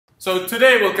So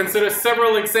today we'll consider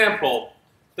several examples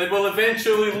that will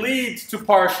eventually lead to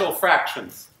partial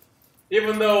fractions.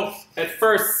 Even though at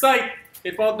first sight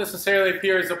it won't necessarily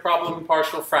appear as a problem in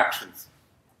partial fractions.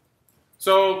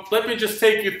 So let me just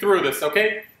take you through this,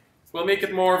 okay? We'll make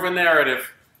it more of a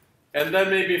narrative. And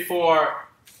then maybe for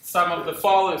some of the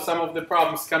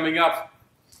problems coming up,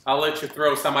 I'll let you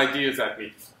throw some ideas at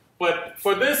me. But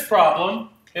for this problem,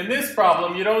 in this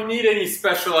problem, you don't need any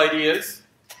special ideas.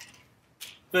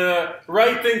 The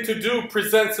right thing to do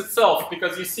presents itself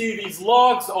because you see these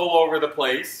logs all over the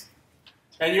place.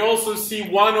 And you also see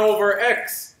 1 over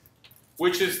x,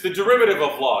 which is the derivative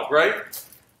of log, right?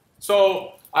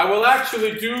 So I will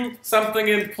actually do something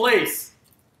in place.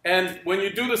 And when you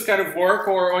do this kind of work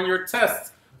or on your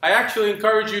tests, I actually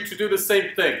encourage you to do the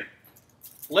same thing.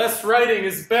 Less writing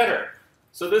is better.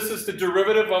 So this is the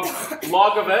derivative of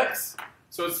log of x.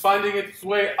 So it's finding its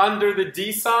way under the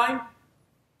d sign.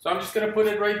 So I'm just going to put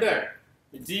it right there.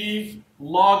 D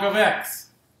log of x.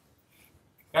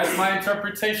 That's my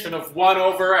interpretation of 1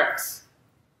 over x.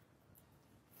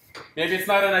 Maybe it's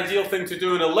not an ideal thing to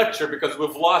do in a lecture because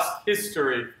we've lost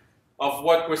history of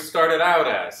what we started out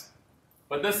as.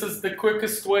 But this is the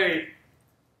quickest way,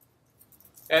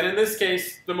 and in this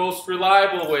case, the most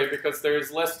reliable way because there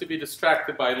is less to be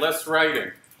distracted by, less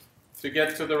writing to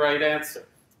get to the right answer.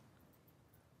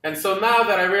 And so now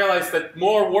that I realize that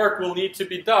more work will need to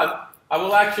be done, I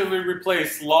will actually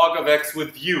replace log of x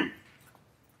with u.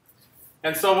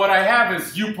 And so what I have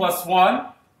is u plus 1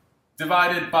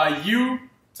 divided by u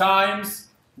times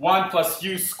 1 plus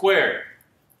u squared.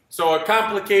 So a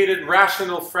complicated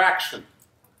rational fraction.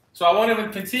 So I won't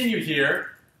even continue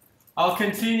here. I'll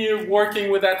continue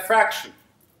working with that fraction.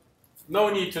 No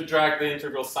need to drag the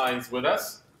integral signs with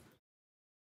us.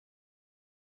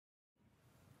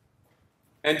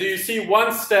 And do you see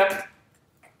one step,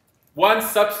 one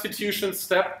substitution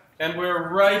step, and we're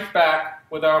right back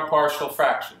with our partial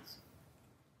fractions.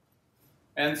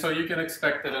 And so you can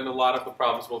expect that in a lot of the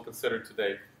problems we'll consider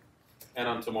today and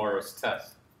on tomorrow's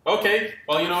test. Okay,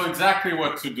 well, you know exactly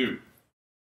what to do.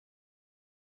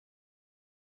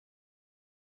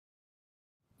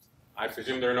 I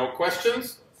presume there are no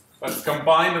questions. Let's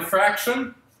combine the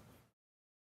fraction.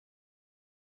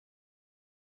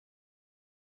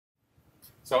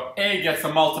 So a gets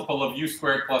a multiple of u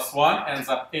squared plus 1, ends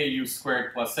up au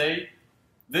squared plus a.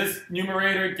 This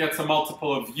numerator gets a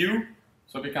multiple of u,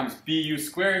 so it becomes bu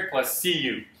squared plus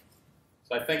cu.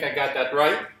 So I think I got that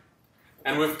right.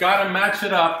 And we've got to match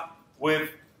it up with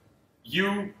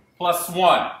u plus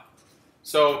 1.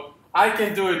 So I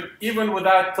can do it even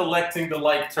without collecting the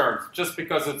like terms, just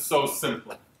because it's so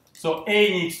simple. So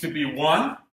a needs to be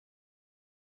 1.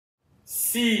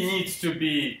 C needs to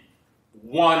be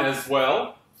 1 as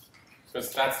well,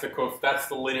 because that's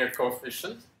the linear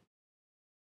coefficient.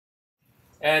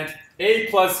 And a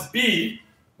plus b,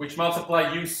 which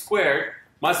multiply u squared,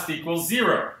 must equal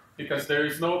 0, because there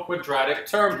is no quadratic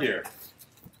term here.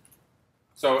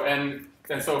 So, and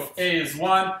so if a is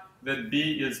 1, then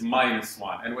b is minus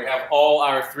 1. And we have all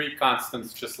our 3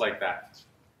 constants just like that.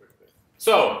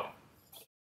 So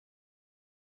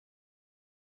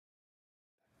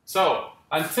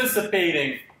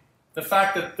anticipating the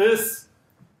fact that this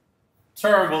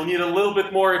term will need a little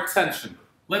bit more attention,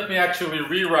 let me actually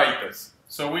rewrite this.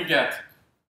 So we get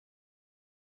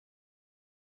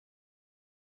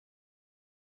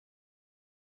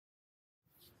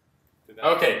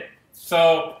okay,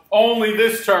 so only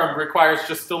this term requires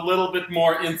just a little bit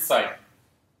more insight.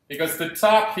 Because the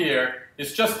top here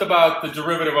is just about the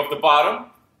derivative of the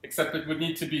bottom, except it would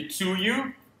need to be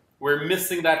 2u. We're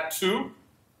missing that 2.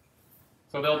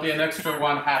 So there'll be an extra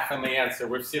 1/2 in the answer.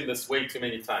 We've seen this way too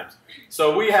many times.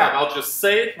 So we have, I'll just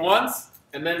say it once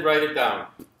and then write it down.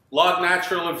 Log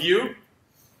natural of u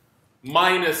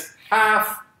minus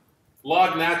half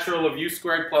log natural of u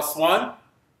squared plus 1.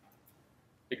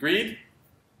 Agreed?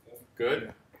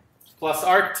 Good. Plus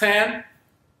arctan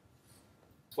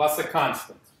plus a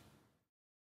constant.